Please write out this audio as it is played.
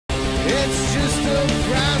It's just a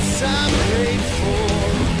price I paid for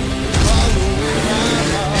following my heart.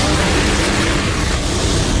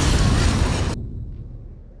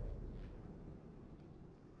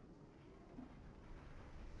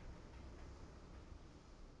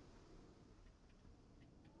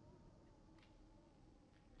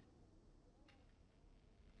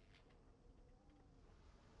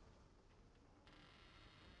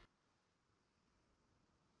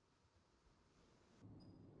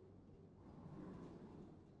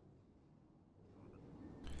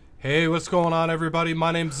 Hey, what's going on, everybody?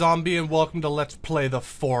 My name's Zombie and welcome to Let's Play The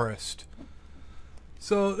Forest.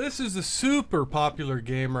 So this is a super popular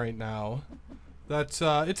game right now. That's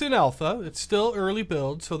it's in alpha. It's still early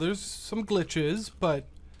build, so there's some glitches, but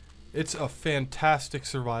it's a fantastic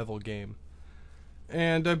survival game.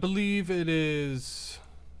 And I believe it is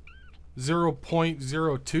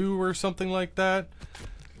 0.02 or something like that.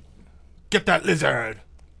 Get that lizard!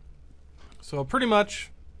 So pretty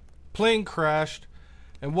much, plane crashed.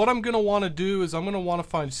 And what I'm going to want to do is I'm going to want to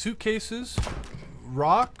find suitcases,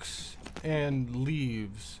 rocks, and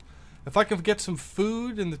leaves. If I can get some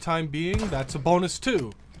food in the time being, that's a bonus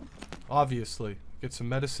too. Obviously. Get some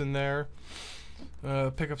medicine there.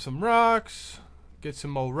 Pick up some rocks. Get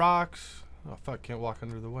some more rocks. Oh fuck, can't walk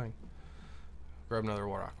under the wing. Grab another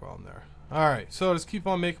rock while I'm there. Alright, so just keep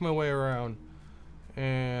on making my way around.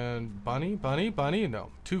 And bunny?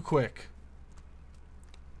 No, too quick.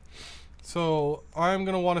 So I'm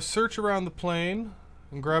going to want to search around the plane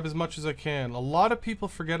and grab as much as I can. A lot of people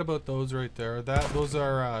forget about those right there. Those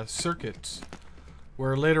are circuits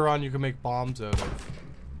where later on you can make bombs out of.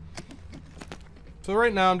 So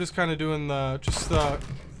right now I'm just kind of doing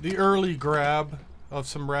the early grab of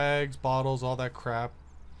some rags, bottles, all that crap.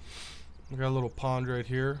 We got a little pond right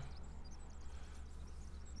here.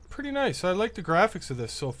 Pretty nice. I like the graphics of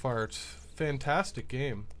this so far. It's a fantastic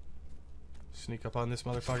game. Sneak up on this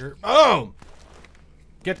motherfucker. Oh!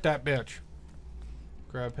 Get that bitch.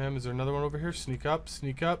 Grab him. Is there another one over here? Sneak up,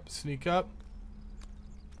 sneak up, sneak up.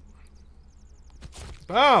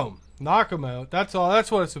 Boom! Knock him out. That's all.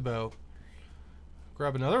 That's what it's about.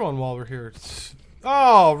 Grab another one while we're here.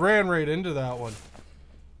 Oh! Ran right into that one.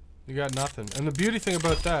 You got nothing. And the beauty thing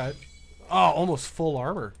about that... Oh, almost full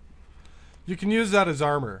armor. You can use that as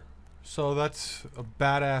armor. So that's a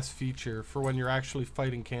badass feature for when you're actually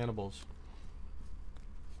fighting cannibals.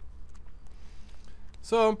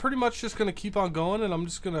 So I'm pretty much just going to keep on going, and I'm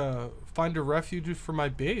just going to find a refuge for my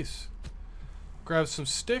base. Grab some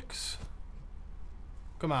sticks.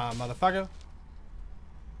 Come on, motherfucker.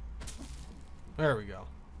 There we go.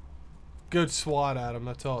 Good swat at him,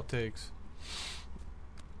 that's all it takes.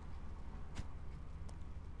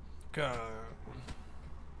 God.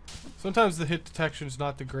 Sometimes the hit detection is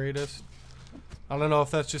not the greatest. I don't know if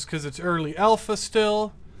that's just because it's early alpha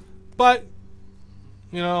still, but,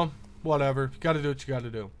 you know... Whatever. You gotta do what you gotta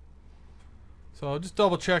do. So I'll just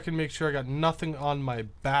double check and make sure I got nothing on my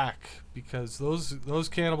back, because those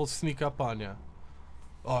cannibals sneak up on you.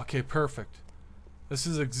 Oh, okay, perfect. This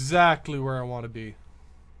is exactly where I want to be.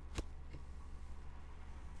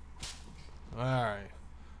 Alright.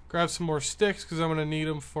 Grab some more sticks because I'm going to need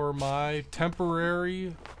them for my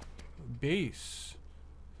temporary base.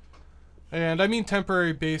 And I mean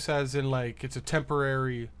temporary base as in like it's a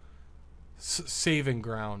temporary... saving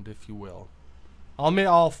ground, if you will.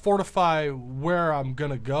 I'll fortify where I'm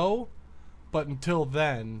gonna go, but until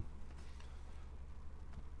then,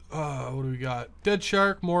 what do we got? Dead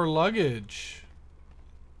shark, more luggage.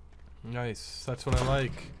 Nice, that's what I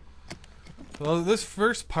like. Well, this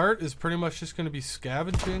first part is pretty much just gonna be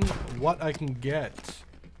scavenging what I can get,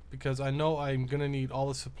 because I know I'm gonna need all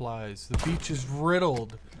the supplies. The beach is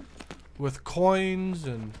riddled with coins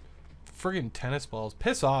and friggin' tennis balls.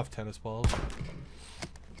 Piss off, tennis balls.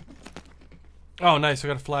 Oh, nice. I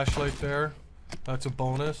got a flashlight there. That's a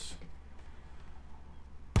bonus.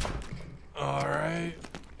 Alright.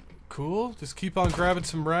 Cool. Just keep on grabbing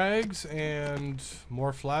some rags and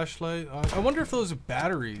more flashlight. I wonder if those are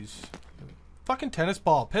batteries. Fucking tennis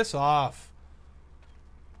ball. Piss off.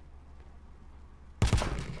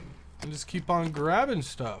 And just keep on grabbing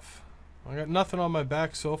stuff. I got nothing on my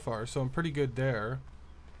back so far, so I'm pretty good there.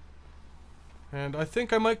 And I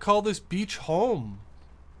think I might call this beach home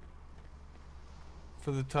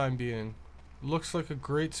for the time being. Looks like a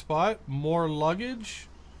great spot. More luggage.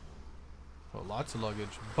 Oh, lots of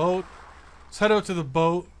luggage. Boat. Let's head out to the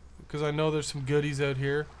boat because I know there's some goodies out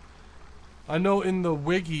here. I know in the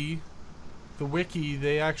wiki,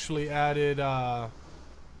 they actually added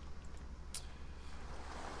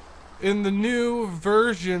in the new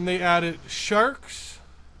version they added sharks,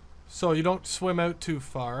 so you don't swim out too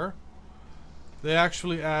far. they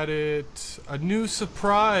actually added a new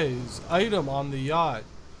surprise item on the yacht,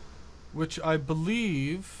 which I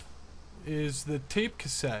believe is the tape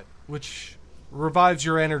cassette, which revives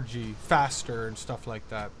your energy faster and stuff like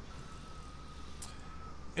that.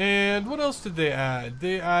 And what else did they add?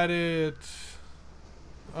 They added,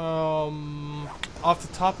 off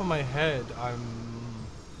the top of my head,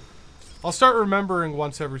 I'll start remembering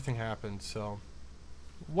once everything happens. So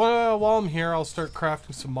while I'm here, I'll start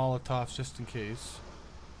crafting some Molotovs just in case,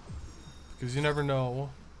 because you never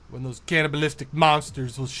know when those cannibalistic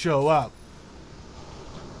monsters will show up.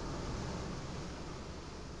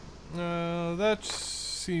 That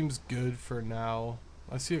seems good for now.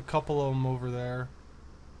 I see a couple of them over there.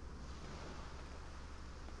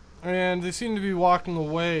 And they seem to be walking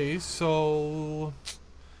away, so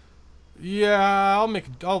yeah,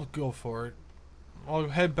 I'll go for it. I'll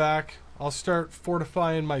head back. I'll start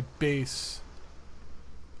fortifying my base.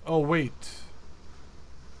 Oh wait.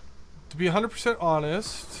 To be 100%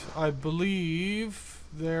 honest, I believe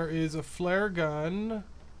there is a flare gun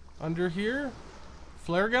under here.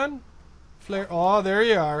 Flare gun? Flare. Oh, there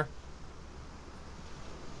you are.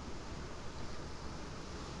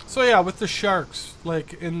 So yeah, with the sharks,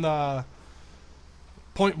 like in the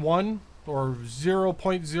 0.1 or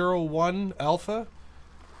 0.01 alpha,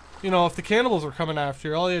 you know, if the cannibals were coming after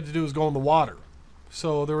you, all you had to do was go in the water.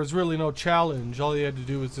 So there was really no challenge. All you had to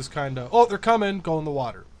do was just kind of, oh, they're coming, go in the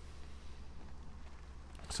water.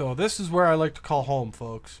 So this is where I like to call home,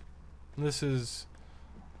 folks. This is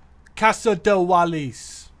Casa del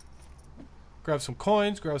Wallis. Grab some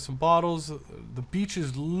coins, grab some bottles. The beach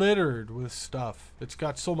is littered with stuff. It's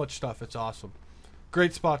got so much stuff, it's awesome.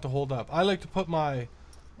 Great spot to hold up. I like to put my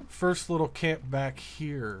first little camp back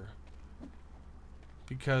here,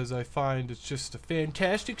 because I find it's just a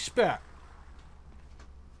fantastic spot.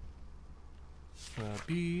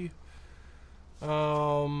 I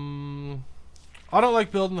don't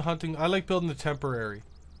like building the hunting. I like building the temporary.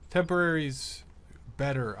 Temporary's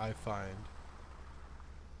better, I find.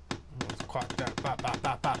 Let's quack that. Bop, bop,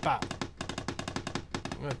 bop, bop, bop.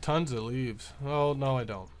 I got tons of leaves. Oh, no, I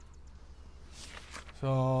don't.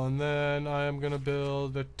 So, and then I am going to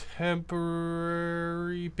build a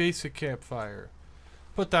temporary basic campfire.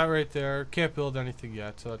 Put that right there. Can't build anything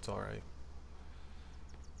yet, so that's alright.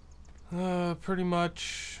 Pretty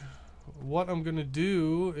much what I'm going to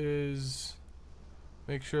do is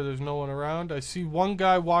make sure there's no one around. I see one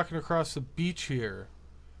guy walking across the beach here.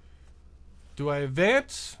 Do I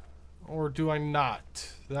advance or do I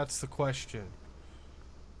not? That's the question.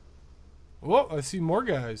 Whoa, I see more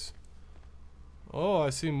guys. Oh, I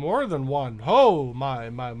see more than one. Oh, my.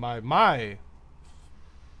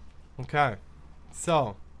 Okay.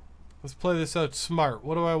 So, let's play this out smart.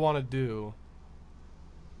 What do I want to do?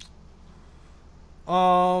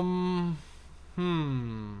 I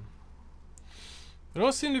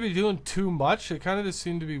don't seem to be doing too much. I kind of just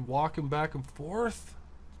seem to be walking back and forth.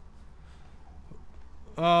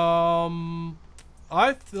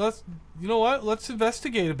 Let's, you know what? Let's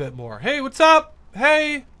investigate a bit more. Hey, what's up?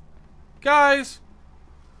 Hey, guys.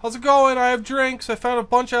 How's it going? I have drinks. I found a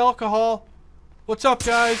bunch of alcohol. What's up,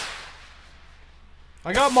 guys?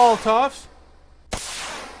 I got Molotovs.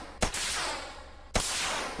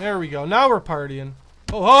 There we go. Now we're partying.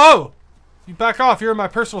 Oh, oh! You back off. You're in my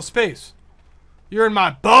personal space. You're in my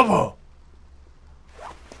bubble.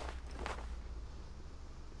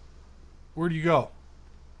 Where'd you go?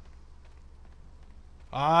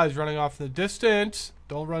 Ah, he's running off in the distance.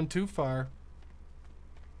 Don't run too far.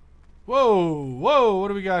 Whoa, whoa, what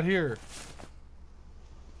do we got here?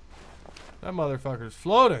 That motherfucker's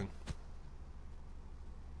floating.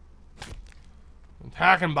 I'm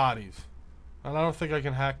hacking bodies. And I don't think I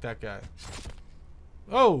can hack that guy.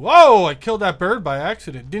 Oh, whoa, I killed that bird by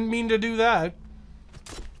accident. Didn't mean to do that.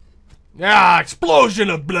 Yeah, explosion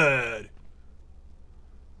of blood.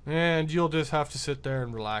 And you'll just have to sit there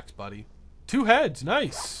and relax, buddy. 2 heads,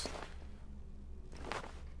 nice.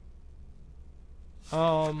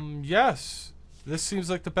 Yes. This seems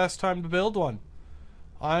like the best time to build one.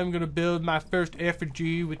 I'm gonna build my first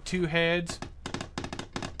effigy with 2 heads.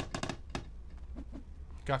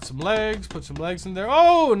 Got some legs, put some legs in there.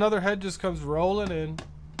 Oh, another head just comes rolling in.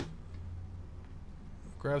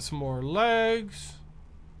 Grab some more legs.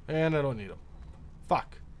 And I don't need them.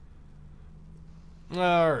 Fuck.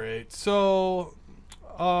 Alright, so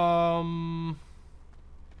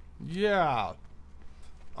yeah.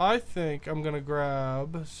 I think I'm gonna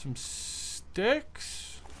grab some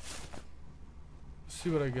sticks. Let's see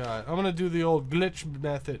what I got. I'm gonna do the old glitch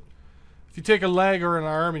method. If you take a leg or an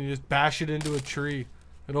arm and you just bash it into a tree,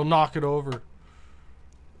 it'll knock it over.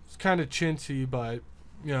 It's kind of chintzy, but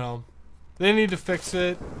you know, They need to fix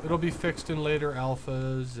it. It'll be fixed in later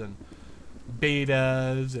alphas and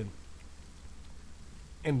betas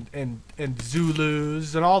and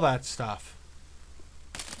Zulus and all that stuff.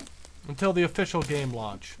 Until the official game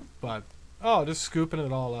launch. But, oh, just scooping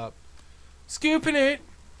it all up. Scooping it!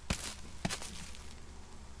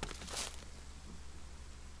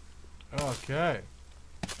 Okay.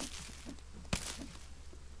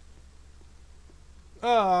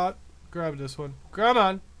 Grab this one. Come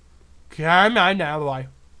on. Come on now, boy.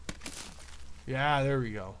 Yeah, there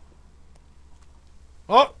we go.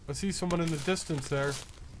 Oh, I see someone in the distance there.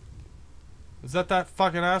 Is that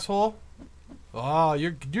fucking asshole? Oh,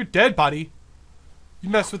 you're dead, buddy. You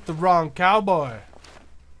messed with the wrong cowboy.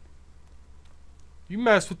 You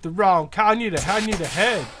messed with the wrong cow. I need a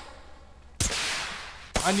head.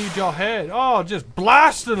 I need your head. Oh, just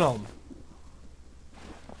blasting them.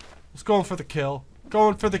 Let's go for the kill.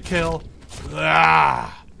 Going for the kill.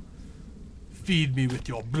 Ah! Feed me with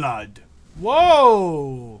your blood.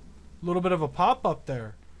 Whoa! A little bit of a pop-up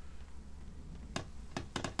there.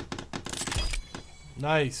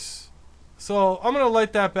 Nice. So, I'm going to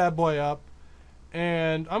light that bad boy up.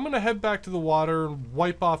 And I'm going to head back to the water and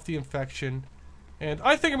wipe off the infection. And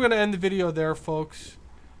I think I'm going to end the video there, folks.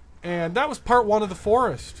 And that was part 1 of the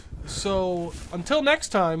forest. So, until next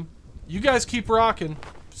time, you guys keep rocking.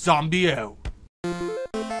 Zombie out.